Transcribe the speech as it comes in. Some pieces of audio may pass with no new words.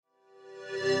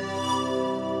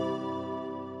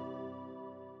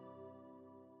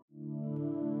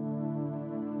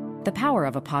The power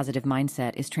of a positive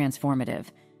mindset is transformative.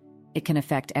 It can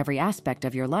affect every aspect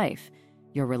of your life,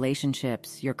 your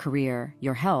relationships, your career,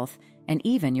 your health, and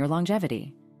even your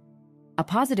longevity. A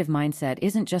positive mindset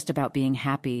isn't just about being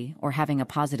happy or having a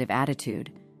positive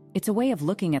attitude. It's a way of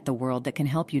looking at the world that can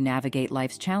help you navigate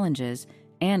life's challenges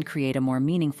and create a more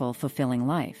meaningful, fulfilling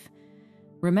life.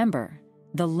 Remember,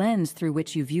 the lens through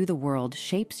which you view the world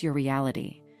shapes your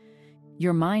reality.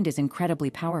 Your mind is incredibly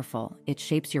powerful. It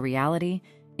shapes your reality,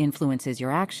 influences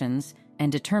your actions,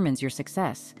 and determines your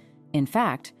success. In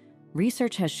fact,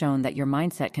 research has shown that your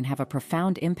mindset can have a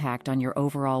profound impact on your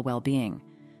overall well-being.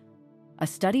 A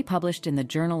study published in the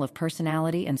Journal of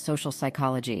Personality and Social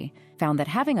Psychology found that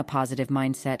having a positive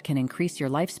mindset can increase your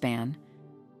lifespan,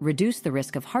 reduce the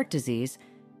risk of heart disease,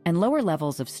 and lower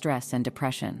levels of stress and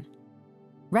depression.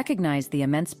 Recognize the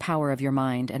immense power of your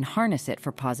mind and harness it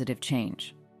for positive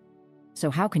change.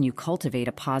 So how can you cultivate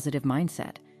a positive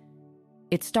mindset?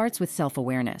 It starts with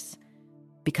self-awareness.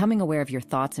 Becoming aware of your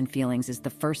thoughts and feelings is the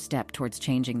first step towards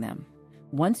changing them.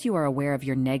 Once you are aware of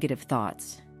your negative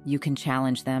thoughts, you can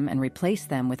challenge them and replace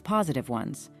them with positive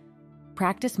ones.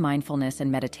 Practice mindfulness and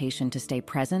meditation to stay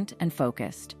present and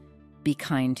focused. Be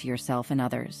kind to yourself and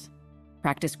others.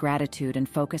 Practice gratitude and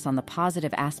focus on the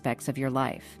positive aspects of your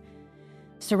life.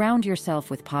 Surround yourself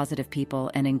with positive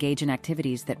people and engage in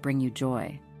activities that bring you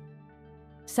joy.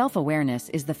 Self-awareness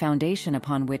is the foundation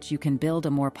upon which you can build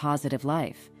a more positive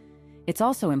life. It's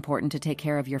also important to take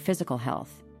care of your physical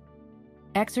health.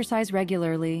 Exercise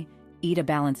regularly, eat a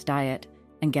balanced diet,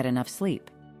 and get enough sleep.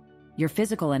 Your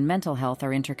physical and mental health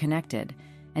are interconnected,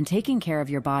 and taking care of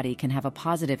your body can have a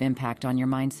positive impact on your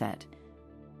mindset.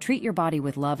 Treat your body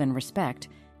with love and respect,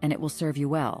 and it will serve you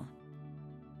well.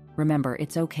 Remember,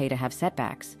 it's okay to have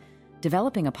setbacks.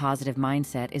 Developing a positive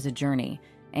mindset is a journey,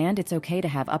 and it's okay to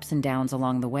have ups and downs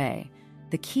along the way.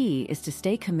 The key is to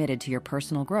stay committed to your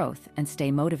personal growth and stay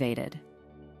motivated.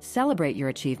 Celebrate your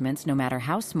achievements no matter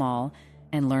how small,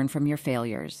 and learn from your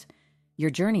failures. Your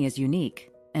journey is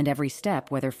unique, and every step,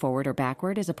 whether forward or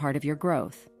backward, is a part of your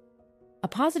growth. A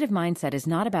positive mindset is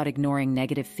not about ignoring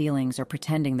negative feelings or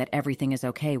pretending that everything is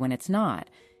okay when it's not.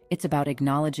 It's about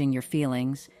acknowledging your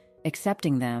feelings,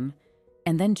 accepting them,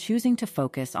 and then choosing to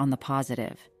focus on the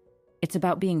positive. It's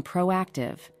about being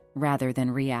proactive rather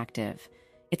than reactive.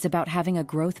 It's about having a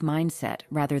growth mindset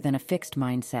rather than a fixed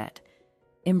mindset.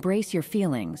 Embrace your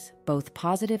feelings, both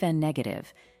positive and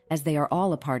negative, as they are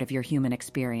all a part of your human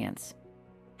experience.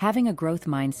 Having a growth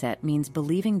mindset means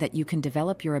believing that you can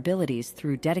develop your abilities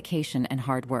through dedication and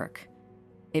hard work.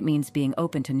 It means being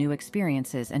open to new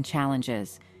experiences and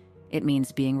challenges. It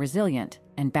means being resilient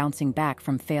and bouncing back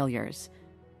from failures.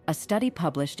 A study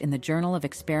published in the Journal of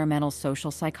Experimental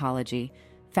Social Psychology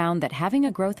found that having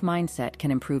a growth mindset can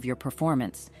improve your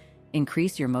performance,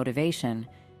 increase your motivation,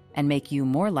 and make you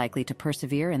more likely to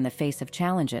persevere in the face of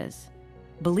challenges.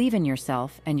 Believe in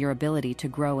yourself and your ability to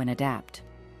grow and adapt.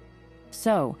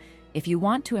 So, if you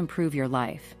want to improve your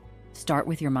life, start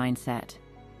with your mindset.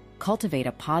 Cultivate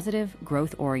a positive,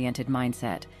 growth-oriented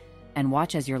mindset, and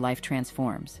watch as your life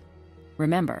transforms.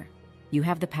 Remember, you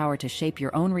have the power to shape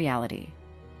your own reality,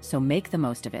 so make the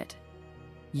most of it.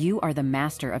 You are the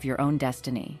master of your own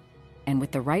destiny, and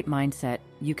with the right mindset,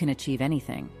 you can achieve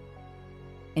anything.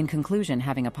 In conclusion,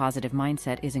 having a positive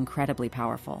mindset is incredibly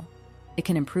powerful. It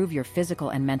can improve your physical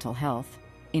and mental health,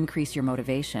 increase your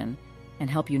motivation, and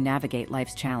help you navigate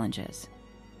life's challenges.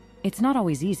 It's not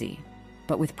always easy,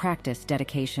 but with practice,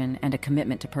 dedication, and a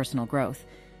commitment to personal growth,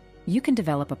 you can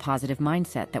develop a positive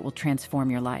mindset that will transform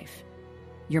your life.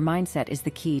 Your mindset is the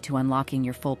key to unlocking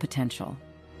your full potential.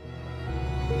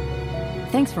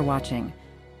 Thanks for watching.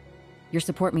 Your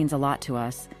support means a lot to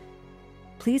us.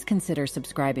 Please consider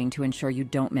subscribing to ensure you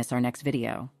don't miss our next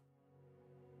video.